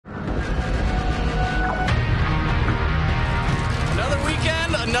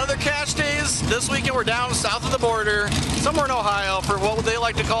another cash days. This weekend we're down south of the border, somewhere in Ohio, for what they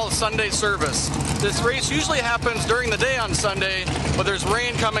like to call a Sunday service. This race usually happens during the day on Sunday, but there's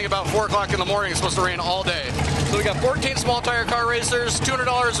rain coming about 4 o'clock in the morning. It's supposed to rain all day. So we got 14 small tire car racers,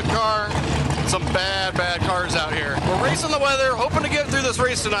 $200 a car. Some bad cars out here. We're racing the weather, hoping to get through this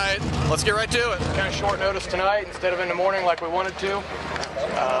race tonight. Let's get right to it. Kind of short notice tonight instead of in the morning like we wanted to.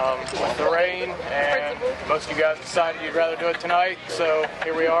 With the rain, and most of you guys decided you'd rather do it tonight, so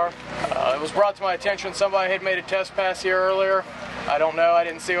here we are. It was brought to my attention somebody had made a test pass here earlier. I don't know, I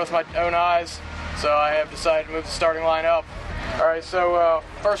didn't see it with my own eyes, so I have decided to move the starting line up. Alright, so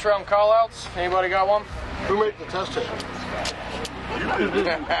first round call-outs. Anybody got one? Who made the test test?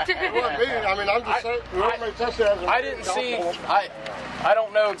 It wasn't me. I mean, I'm just saying, whoever made the test test. I didn't see, I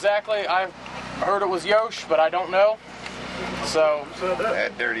don't know exactly. I heard it was Yosh, but I don't know. So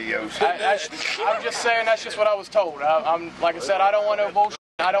that dirty Yosh. I'm just saying that's just what I was told. I'm like I said, I don't want no bullshit.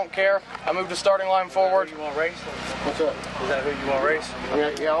 I don't care. I moved the starting line forward. You want to race? What's that? Is that who you want to race?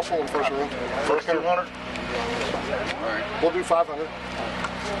 Yeah, I'll pull in first room. First 200? All right. We'll do 500. All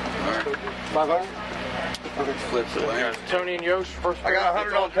right. 500? Okay. Flips the lane. Tony and Yosh first. I got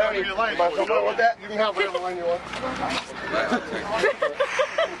 100 on Tony. With that, you can have whatever lane you want.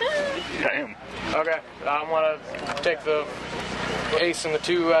 Damn. Okay, I'm gonna take the ace and the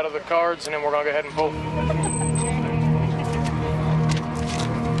 2 out of the cards, and then we're gonna go ahead and pull.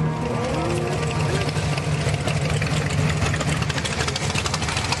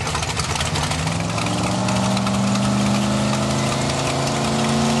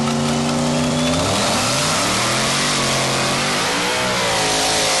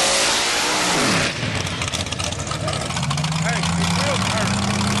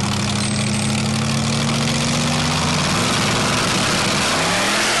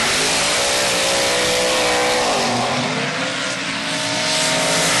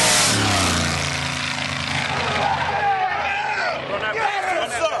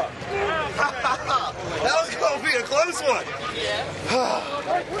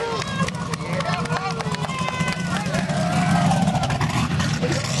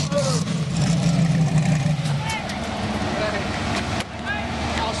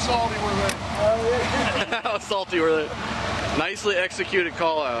 How salty were they? Nicely executed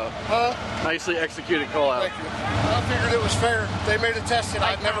call out. Huh? Nicely executed call out. Thank you. I figured it was fair. They made a test and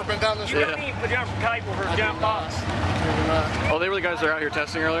I'd never been down this road. You put jump cable for a jump box. Oh, they were the guys that were out here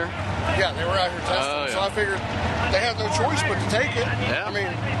testing earlier? Yeah, they were out here testing, so I figured they had no choice but to take it. Yeah. I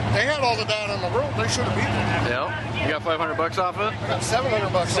mean, they had all the data in the world. They should have beat them. Yeah. You got $500 off it? I got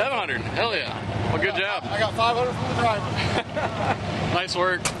 $700. 700. Hell yeah. Well, good job. I got 500 from the driver. Nice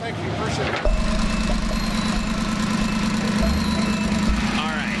work. Thank you. Appreciate it.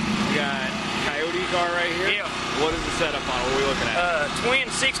 All right, we got Coyote car right here. Yeah. What is the setup on? What are we looking at? Twin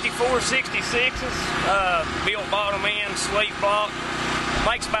 6466s, built bottom end, slate block.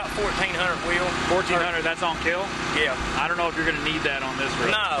 Makes about 1,400 wheel. 1,400, that's on kill? Yeah. I don't know if you're going to need that on this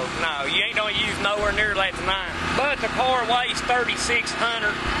road. No, you ain't going to use nowhere near that tonight. But the car weighs 3,600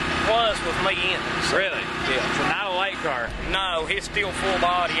 plus with me in it. So. Really? Yeah. So not a light car? No, it's still full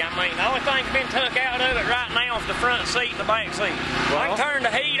body. I mean, the only thing that's been took out of it right now is the front seat and the back seat. Well, I can turn the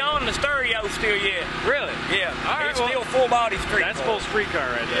heat on, the stereo still yet. Really? Yeah. All right, it's still full body street. That's car. full street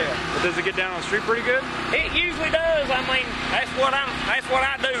car right there. Yeah. But does it get down on the street pretty good? It usually does. I mean, that's what I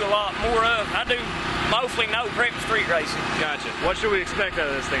do a lot more of. I do mostly no prep street racing. Gotcha. What should we expect out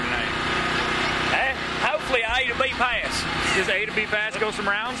of this thing tonight? Hopefully A to B pass. Just A to B pass, go some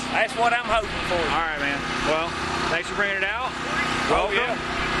rounds? That's what I'm hoping for. All right, man. Well, thanks for bringing it out. Welcome.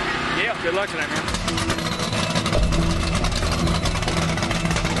 Yeah. Good luck tonight, man.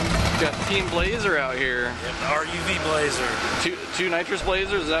 Got Team Blazer out here. Yep, the RUV Blazer. Two nitrous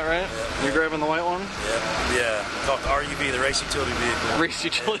Blazers, is that right? Yeah. You're driving the white one? Yeah. Called the RUV, the race utility vehicle. Race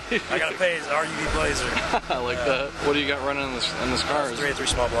utility. I gotta pay his RUV Blazer. I like that. What do you got running in this car? 383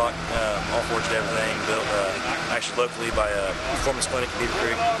 small block, all forged everything, built actually locally by Performance Clinic in Beaver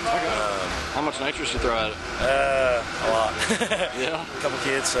Creek. How much nitrous you throw at it? A lot. Yeah. A couple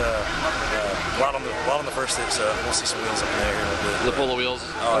kids. A lot on the first hit, so we'll see some wheels up in there here in a little bit. The pull the wheels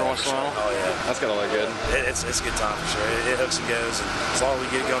every once in a while? Oh yeah. That's gotta look good. It's a good time for sure. It hooks and goes, and as long as we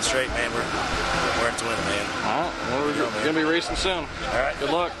get it going straight, man, we're into winning, man. All right. Well, we're gonna be racing soon. All right.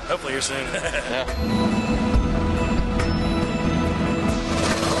 Good luck. Hopefully here soon. Yeah.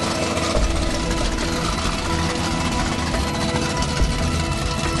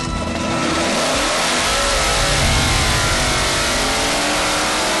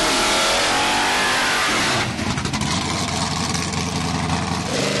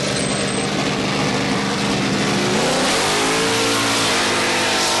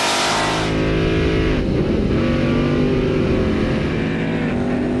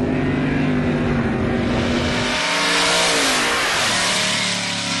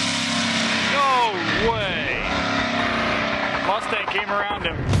 come around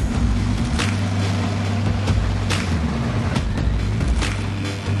him.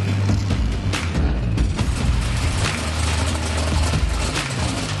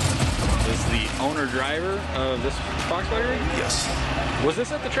 Is the owner-driver of this Fox body rig? Yes. Was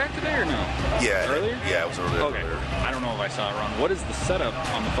this at the track today or no? Yeah. Earlier? Yeah, it was earlier. Okay. I don't know if I saw it wrong. What is the setup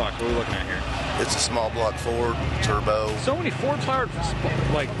on the Fox? What are we looking at here? It's a small block Ford turbo. So many Ford-powered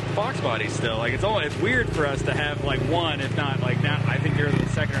like Fox bodies still. Like it's weird for us to have like one, if not like now. I think you're the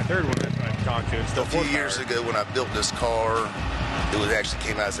second or third one I've talked to. It's still A few years ago when I built this car, it was actually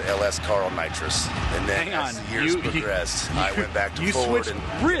came out as an LS car on nitrous. And then Hang on. as the years progressed, I went back to Ford. Switched, and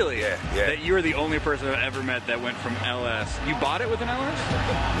really? Yeah. That you're the only person I've ever met that went from LS. You bought it with an LS?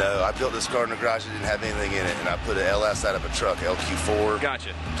 No, I built this car in the garage that didn't have anything in it, and I put an LS out of a truck, LQ4.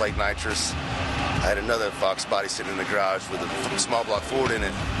 Gotcha. Plate nitrous. I had another Fox body sitting in the garage with a small block Ford in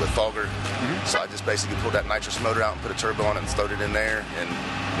it with fogger. So I just basically pulled that nitrous motor out and put a turbo on it and stowed it in there and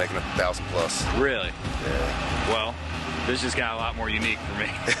making 1,000 plus. Really? Yeah. Well, this just got a lot more unique for me.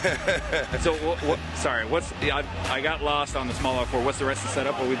 So, sorry, I got lost on the small block Ford. What's the rest of the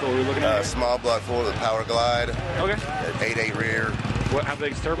setup? What are we looking at here? Small block Ford with a power glide. Okay. 8.8 rear. How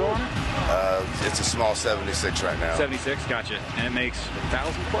big is turbo on it? It's a small 76 right now. 76, gotcha. And it makes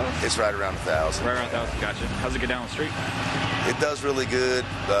 1,000 plus? It's right around 1,000. Right around 1,000, gotcha. How's it get down the street? It does really good.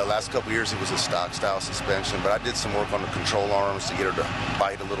 Last couple years it was a stock style suspension, but I did some work on the control arms to get her to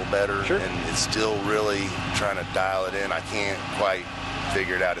bite a little better. Sure. And it's still really trying to dial it in. I can't quite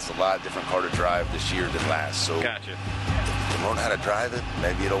figure it out. It's a lot different car to drive this year than last. So Gotcha. if you learn how to drive it,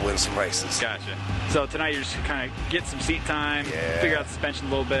 maybe it'll win some races. Gotcha. So tonight you're just kind of get some seat time, Yeah. figure out the suspension a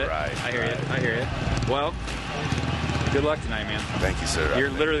little bit. Right, I hear right. you. I hear you. Well, good luck tonight, man. Thank you, sir. You're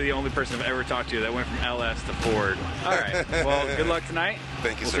literally the only person I've ever talked to that went from LS to Ford. All right. Well, good luck tonight.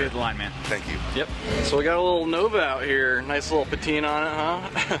 Thank you, we'll sir. see you at the line, man. Thank you. Yep. So we got a little Nova out here. Nice little patina on it,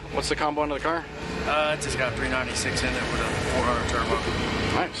 huh? What's the combo into the car? It's just got 396 in it with a 400 turbo.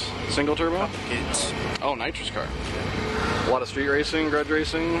 Nice. Single turbo? Kids. Oh, nitrous car. A lot of street racing, grudge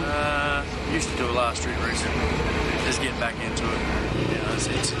racing? Used to do a lot of street racing. Just getting back into it. You know, it's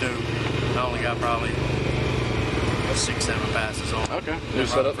new. I only got probably 6-7 passes on it. Okay. Been New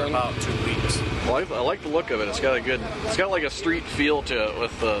setup for then? about 2 weeks. Well, I like the look of it. It's got like a street feel to it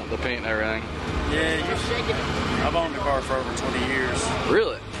with the paint and everything. Yeah, I've owned the car for over 20 years.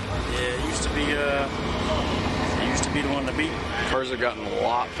 Really? Yeah, it used to be the one to beat. Cars have gotten a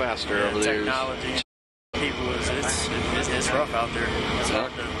lot faster over the years. Technology. People, it's rough out there. It's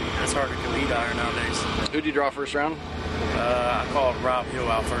hard to compete out here nowadays. Who'd you draw first round? I called Rob Hill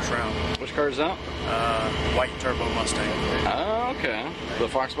out first round. Which car is that? White turbo Mustang. Oh, okay. The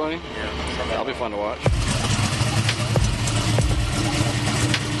Fox body? Yeah. That'll be fun to watch.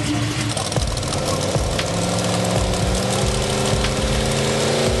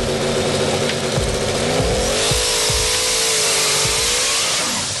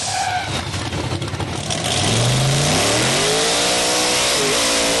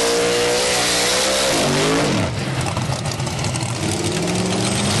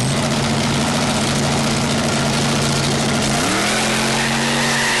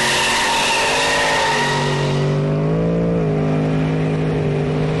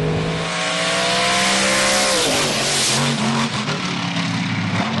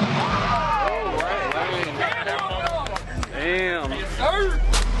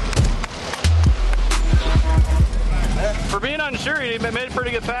 For being unsure, you made a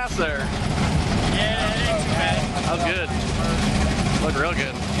pretty good pass there. Yeah, it ain't too bad. That was good. Looked real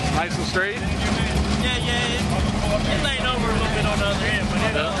good. Nice and straight. Yeah, it laid over a little bit on the other end,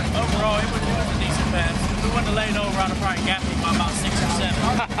 but overall it was a decent pass. If we wouldn't have laid over, I'd have probably gapped him by about 6 or 7.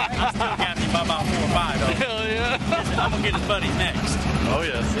 I still gapped him by about 4 or 5 though. Hell yeah. I'm gonna get his buddies next. Oh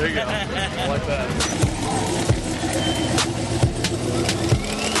yes, there you go. I like that.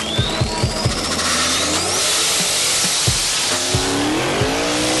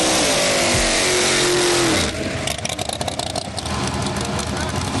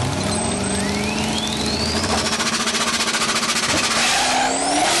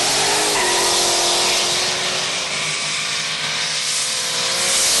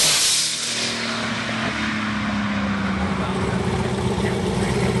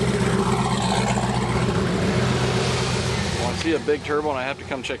 See a big turbo and I have to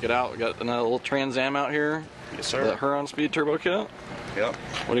come check it out. We got another little Trans Am out here. Yes, sir. That Huron Speed turbo kit. Yep.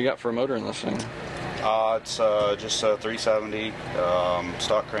 What do you got for a motor in this thing? It's just a 370,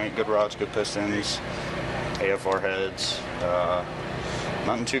 stock crank, good rods, good pistons, AFR heads,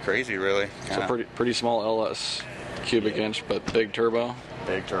 nothing too crazy really. So pretty small LS cubic inch, but big turbo.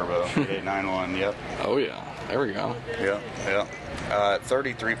 Big turbo, 8891, yep. Oh yeah. There we go. Yeah. At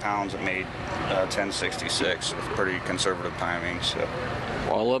 33 pounds, it made 1066 with pretty conservative timing. So.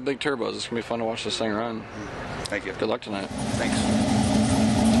 Well, I love big turbos. It's gonna be fun to watch this thing run. Thank you. Good luck tonight. Thanks.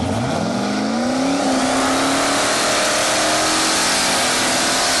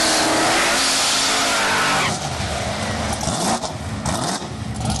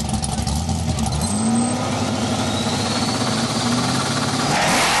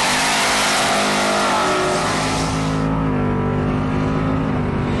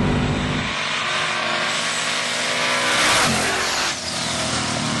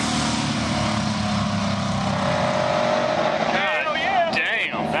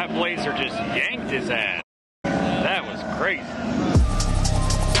 Blazer just yanked his ass. That was crazy.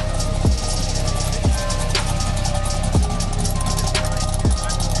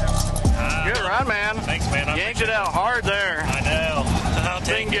 Good run, man. Thanks, man. Yanked it out hard there. I know.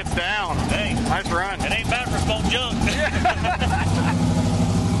 Thing gets down. Hey. Nice run. It ain't bad for small junk.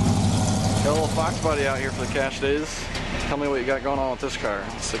 Got a little Fox body out here for the cash days. Tell me what you got going on with this car.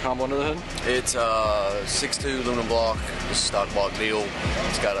 It's the combo under the hood? It's a 6.2 aluminum block. It's a stock block deal.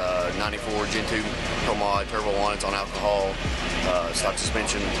 It's got a 94 Gen 2 Tomod turbo on. It's on alcohol, stock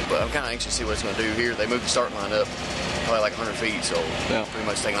suspension. But I'm kind of anxious to see what it's going to do here. They moved the start line up probably like 100 feet, so pretty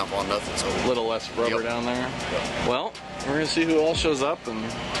much taking off on nothing. So a little less rubber down there. Yep. Well, we're going to see who all shows up, and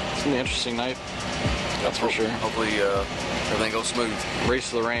it's going to be an interesting night. That's for sure. Hopefully everything goes smooth. Race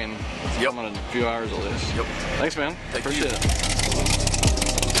to the rain. Yep. In a few hours at least. Yep. Thanks, man. Appreciate it.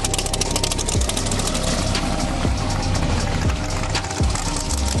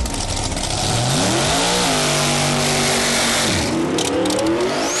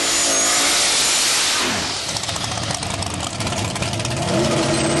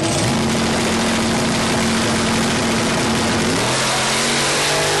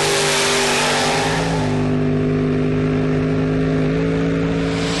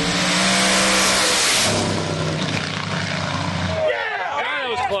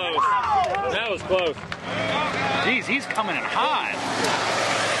 Close. Jeez, he's coming in hot.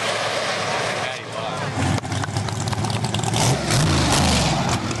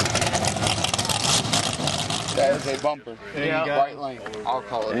 That is a bumper. Yeah. Right lane. I'll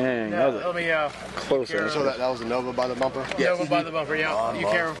call it. Dang, that was close. So that was a Nova by the bumper? Yes. Nova by the bumper, yeah. You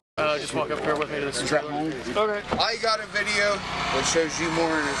can just walk up here with me to this trailer. Okay. I got a video that shows you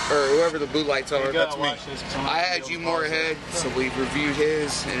more, or whoever the blue lights are, that's me. I had you more ahead, so we reviewed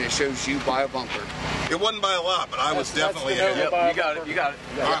his, and it shows you by a bumper. It wasn't by a lot, but I was definitely ahead. Yep, you got it. You got it.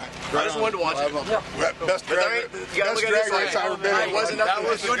 All right. I just wanted to watch it. Best drag race I ever been in. Wasn't nothing.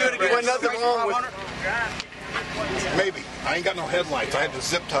 We'll do it again. Wasn't nothing wrong with. Maybe. I ain't got no headlights. I had the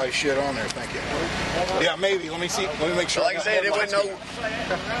zip tie shit on there. Thank you. Yeah, maybe. Let me see. Let me make sure. Like I said, it wasn't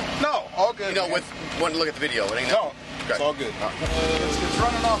no. All good. You know, with wanting to look at the video, it ain't no. It's all good. It's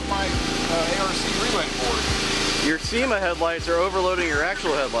running off my ARC relay board. Your SEMA headlights are overloading your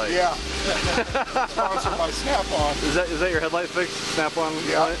actual headlights. Yeah. Sponsored by Snap-on. Is that your headlight fix? Snap-on?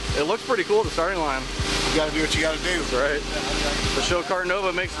 Yeah. Light? It looks pretty cool at the starting line. You got to do what you got to do. That's right. The show car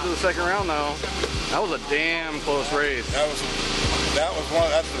Nova makes it to the second round though. That was a damn close race. That's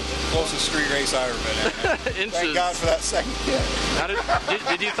the closest street race I've ever been in. Inches. Thank God for that second hit. How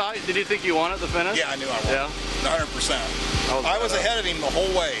did you think you won at the finish? Yeah, I knew I won. Yeah. 100%. I was ahead of him the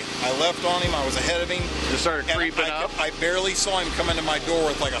whole way. I left on him. I was ahead of him. You started creeping up. I barely saw him come into my door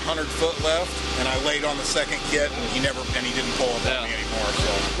with like 100 foot left, and I laid on the second kit, and he didn't pull up on me anymore.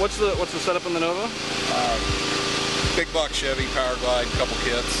 So what's the setup in the Nova? Big buck Chevy, power glide, couple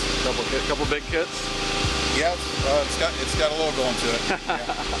kits, couple big kits. Yeah, it's got a little going to it. Yeah.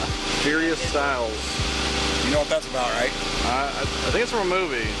 Furious Styles. You know what that's about, right? I think it's from a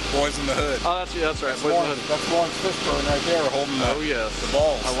movie. Boys in the Hood. Oh, that's right. Boys in the Hood. That's Lawrence Fishburne right there holding the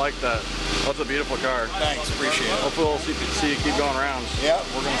balls. I like that. That's a beautiful car. Thanks, appreciate it. Hopefully we'll see you keep going rounds. Yeah,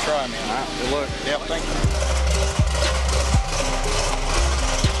 we're going to try, man. All right, good luck. Yep, thank you.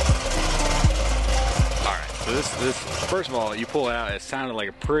 This first of all, you pull it out, it sounded like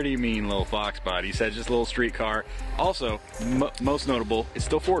a pretty mean little Fox body. You said just a little street car. Also, most notable, it's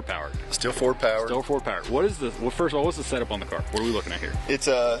still Ford powered. Still Ford powered. Still Ford powered. First of all, what's the setup on the car? What are we looking at here? It's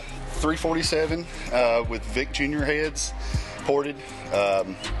a 347 with Vic Jr. heads ported.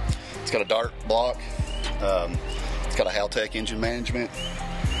 It's got a dark block. It's got a Haltech engine management.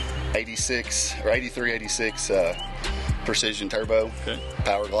 83, 86 precision turbo. Okay.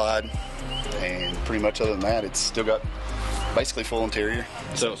 Power glide. And pretty much other than that, it's still got basically full interior.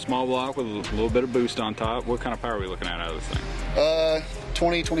 So small block with a little bit of boost on top. What kind of power are we looking at out of this thing?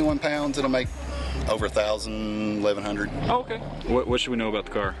 20, 21 pounds. It'll make over 1,000, 1,100. Oh, okay. What should we know about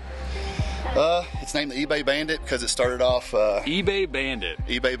the car? It's named the eBay Bandit because it started off... eBay Bandit?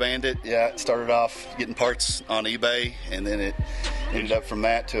 eBay Bandit, yeah. It started off getting parts on eBay, and then it ended up from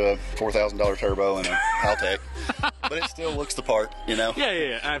that to a $4,000 turbo and a Haltech. But it still looks the part, you know?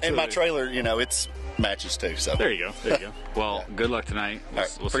 Yeah, absolutely. And my trailer, you know, it's matches too, so... There you go. Well, good luck tonight.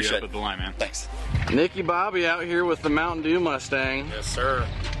 We'll see you up at the line, man. Thanks. Nicky Bobby out here with the Mountain Dew Mustang. Yes, sir.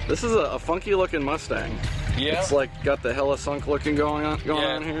 This is a funky looking Mustang. Yeah. It's like got the hella sunk looking going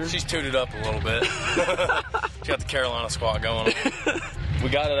on here. She's tooted up a little bit. She got the Carolina squat going on. We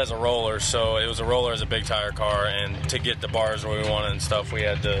got it as a roller, so it was a roller as a big tire car, and to get the bars where we wanted and stuff, we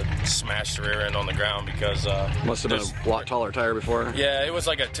had to smash the rear end on the ground because... Must have been a lot taller tire before. Yeah, it was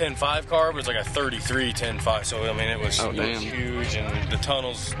like a 10.5 car, but it was like a 33 10.5, so I mean it was huge, and the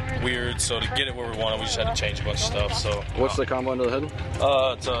tunnel's weird, so to get it where we wanted, we just had to change a bunch of stuff. So what's the combo under the hood?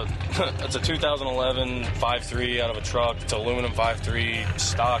 It's a 2011 5.3 out of a truck. It's aluminum 5.3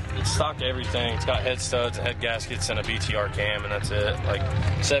 stock. It's stock everything. It's got head studs, head gaskets, and a BTR cam, and that's it. Like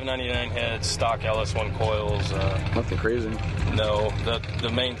 799 heads, stock LS1 coils. Nothing crazy. No,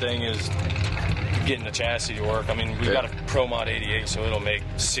 the main thing is getting the chassis to work. I mean, we've got a Pro Mod 88, so it'll make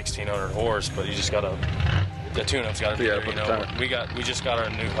 1,600 horse, but you just gotta, the tune-up's gotta be there, you know. We just got our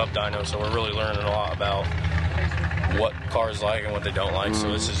new hub dyno, so we're really learning a lot about what cars like and what they don't like. So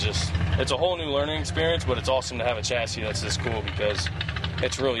this is just, it's a whole new learning experience, but it's awesome to have a chassis that's this cool because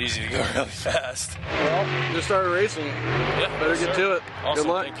it's real easy to go really fast. Well, just started racing. Yeah. Better get to it. Awesome.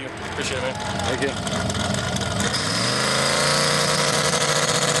 Good luck. Thank you. Appreciate it, man. Thank you.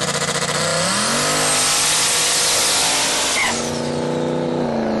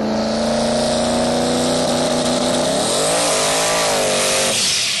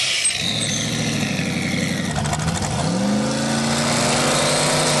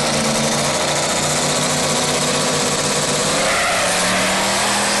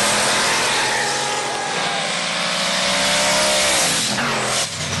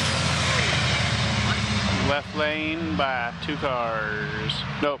 Left lane by 2 cars.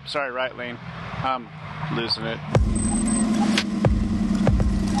 Nope, sorry, right lane. I'm losing it.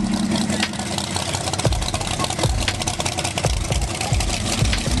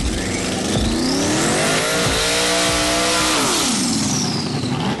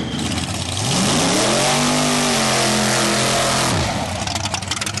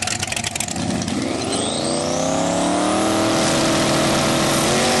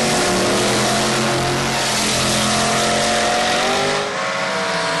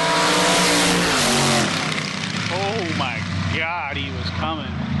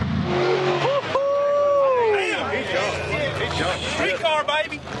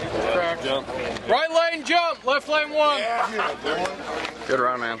 Right lane jump, left lane one. Good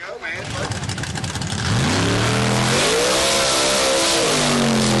run, man.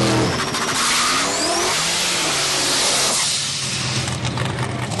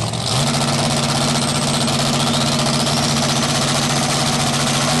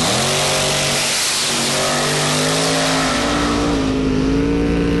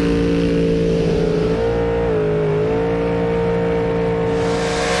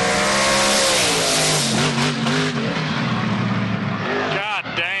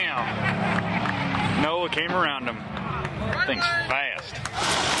 Came around him. Thing's fast.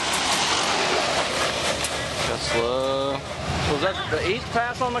 Tesla. Was that the 8th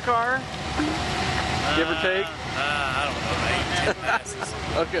pass on the car? Give or take? I don't know, 8 passes.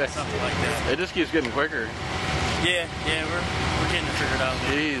 Okay. Something like that. It just keeps getting quicker. Yeah, we're getting it figured out.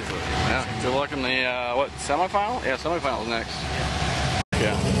 Easily. Yeah. Good luck in the what, semifinal? Yeah, semifinal's next.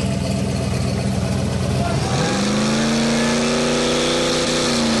 Yeah.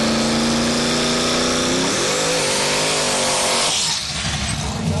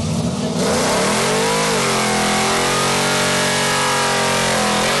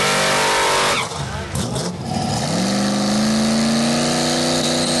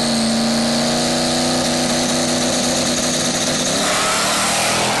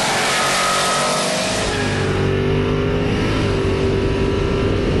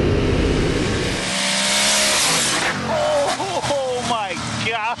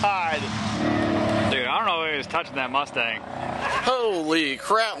 Touching that Mustang. Holy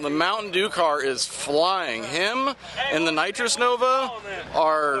crap, the Mountain Dew car is flying. Him and the Nitrous Nova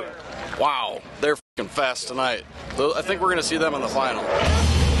are, wow, they're fucking fast tonight. I think we're going to see them in the final.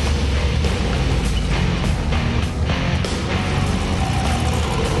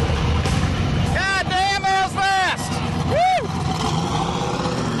 God damn, that was fast!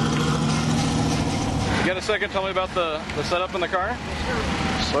 Woo! You got a second? Tell me about the setup in the car?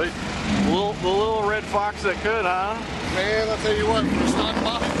 Sweet. The little red fox that could, huh? Man, I'll tell you what, for stock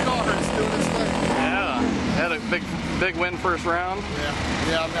body cars, It's doing its thing. Yeah. Had a big win first round.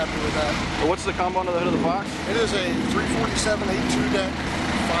 Yeah, I'm happy with that. What's the combo under the hood of the Fox? It is a 347 8.2 deck,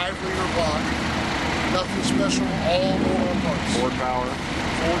 5-liter block. Nothing special, all roll-on parts. Ford power.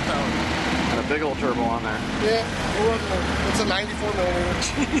 Ford power. And a big old turbo on there. Yeah, it's a 94 millimeter.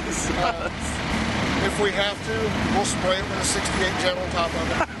 Jesus. If we have to, we'll spray it with a 68 jet on top of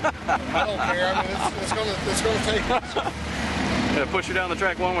it. I don't care. I mean, it's gonna take it. Yeah, push you down the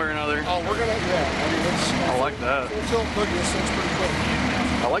track one way or another. Oh, we're gonna, yeah. I mean, I like that. Full tilt boogie, this thing's pretty quick.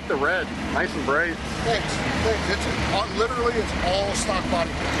 I like the red, nice and bright. Thanks. It's literally it's all stock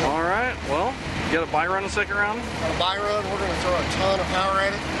body. All right. Well, you got a buy run in the second round. On a buy run, we're gonna throw a ton of power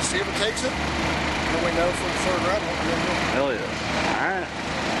at it, see if it takes it. Then we know for the third round what we're gonna do. Hell yeah. All right.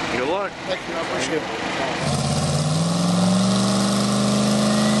 Good luck. Thank you. I appreciate it.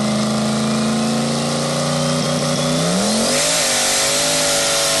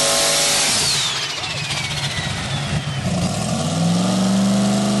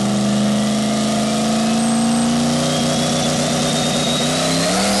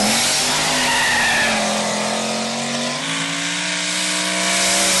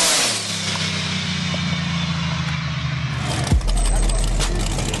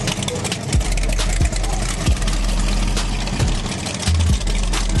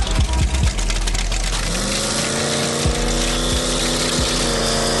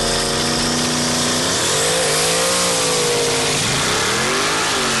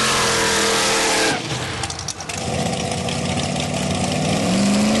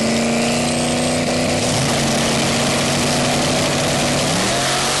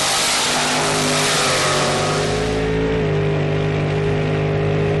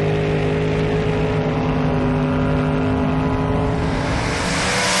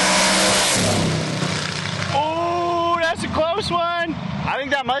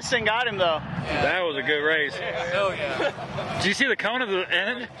 Mustang got him though. Yeah. That was a good race. Hell yeah. Did you see the cone at the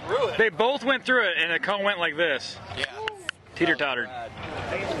end? Really? They both went through it and the cone went like this. Yeah. Teeter-tottered.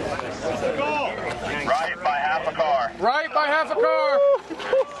 Right by half a car. Right by half a car.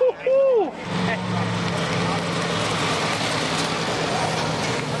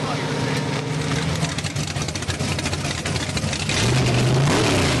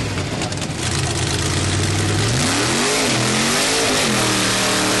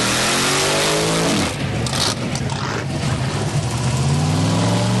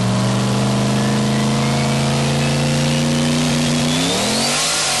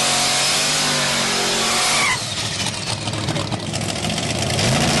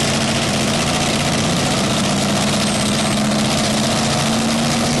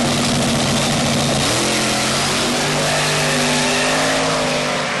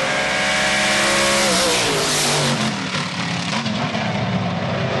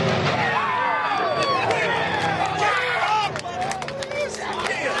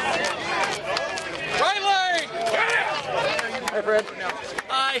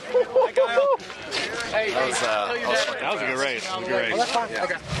 That was a good race. That was a good race. Oh, that's fine. Yeah.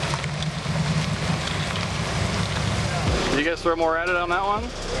 Okay. Did you guys throw more at it on that one?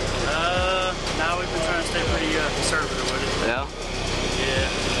 Now we've been trying to stay pretty conservative with it. Yeah.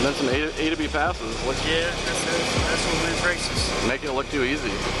 Yeah. And then some A to B passes. Yeah, that's what wins races. Make it look too easy.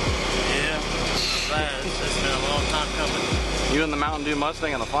 Yeah. It's been a long time coming. You and the Mountain Dew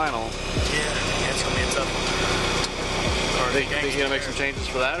Mustang in the final. Yeah, it's gonna be a tough one. Think you're gonna make some changes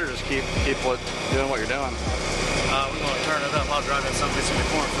for that, or just keep doing what you're doing? We're gonna turn it up. I'll drive that some bitch in the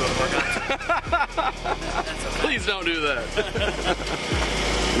cornfield if I got to. Please don't do that.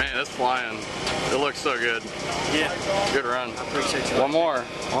 Man, it's flying. It looks so good. Yeah. Good run. I appreciate you. One more.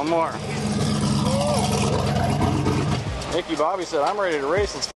 One more. Ricky Bobby said, "I'm ready to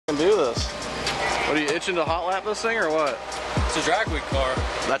race. Let's f***ing do this." What are you itching to hot lap this thing or what? It's a drag week car.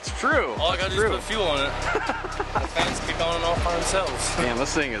 That's true. All I gotta do is put fuel on it. The fans kick on and off by themselves. Damn,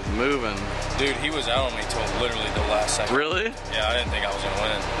 this thing is moving. Dude, he was out on me till literally the last second. Really? Yeah, I didn't think I was gonna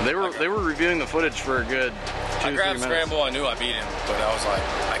win. They were reviewing the footage for a good 2 I grabbed 3 minutes. scramble, I knew I beat him, but I was like,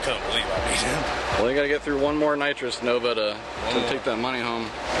 I couldn't believe I beat him. Well, you gotta get through one more nitrous Nova to take that money home.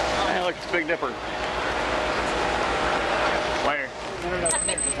 Hey, look, it's Big Dipper. Where?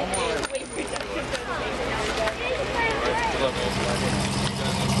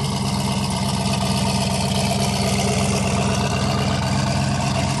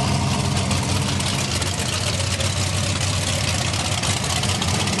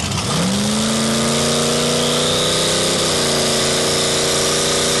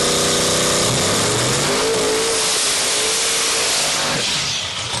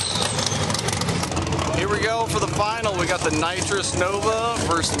 Here we go for the final. We got got the Nitrous Nova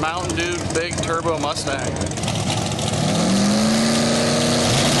versus Mountain Dew Big Turbo Mustang.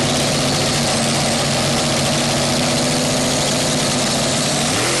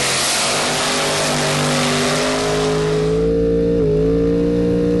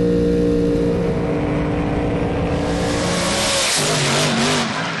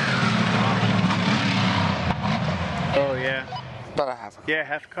 Oh yeah. About a half. Yeah,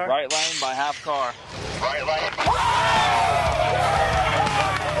 half a car. Right lane by half car. Right lane.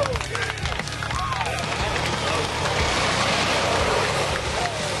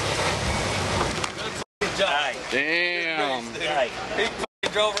 Damn. He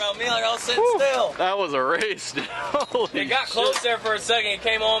drove around me like I was sitting still. That was a race, dude. It got close there for a second. He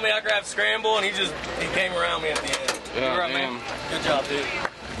came on me. I grabbed scramble, and he came around me at the end. Yeah, You're right, damn. man. Good job, dude.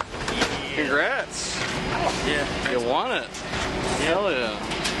 Congrats. Yeah. You won it. Hell yeah.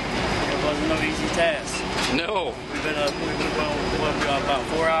 It wasn't no easy task. No. We've been about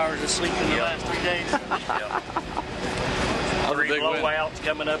 4 hours of sleep in the last 3 days. Three blowouts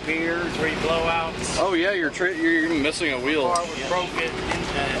coming up here. 3 blowouts. Oh yeah, you're missing a wheel. The car was broken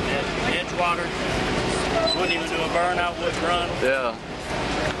at Edgewater. Wouldn't even do a burnout, wouldn't run. Yeah.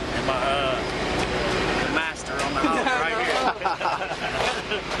 And my the master on the house right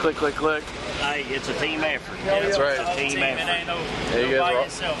here. Click, click, click. Hey, it's a team effort. That's right. It's a team effort. It ain't no, There you nobody guys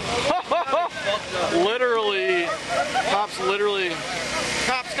itself. Literally, cops literally,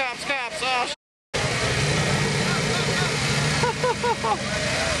 cops, oh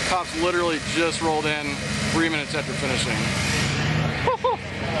cops literally just rolled in 3 minutes after finishing.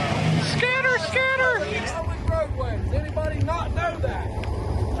 Scatter! Public roadway. Does anybody not know that?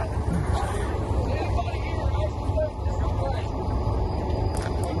 Anybody here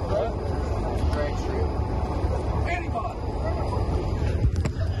Anybody?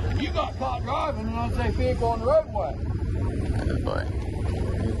 You got caught driving an unsafe vehicle on the roadway.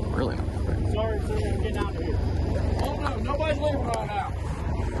 Really? Sorry, sir, get out of here. Oh no, nobody's leaving right now.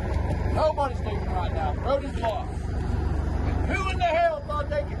 Nobody's leaving right now. The road is blocked. Who in the hell thought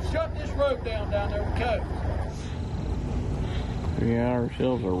they could shut this road down there with codes? We got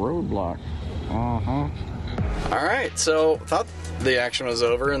ourselves a roadblock. Alright, so thought the action was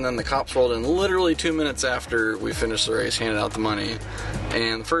over, and then the cops rolled in literally 2 minutes after we finished the race, handed out the money.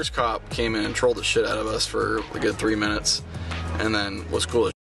 And the first cop came in and trolled the shit out of us for a good 3 minutes, and then was cool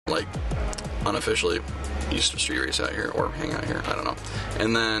as like unofficially used to street race out here or hang out here, I don't know.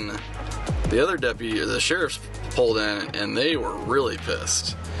 And then the other deputy, the sheriffs, pulled in and they were really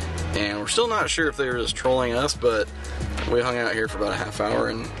pissed. And we're still not sure if they were just trolling us, but we hung out here for about a half hour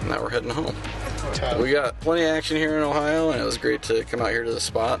and now we're heading home. We got plenty of action here in Ohio, and it was great to come out here to the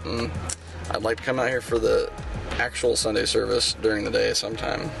spot, and I'd like to come out here for the actual Sunday service during the day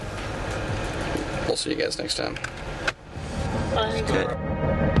sometime. We'll see you guys next time. Good.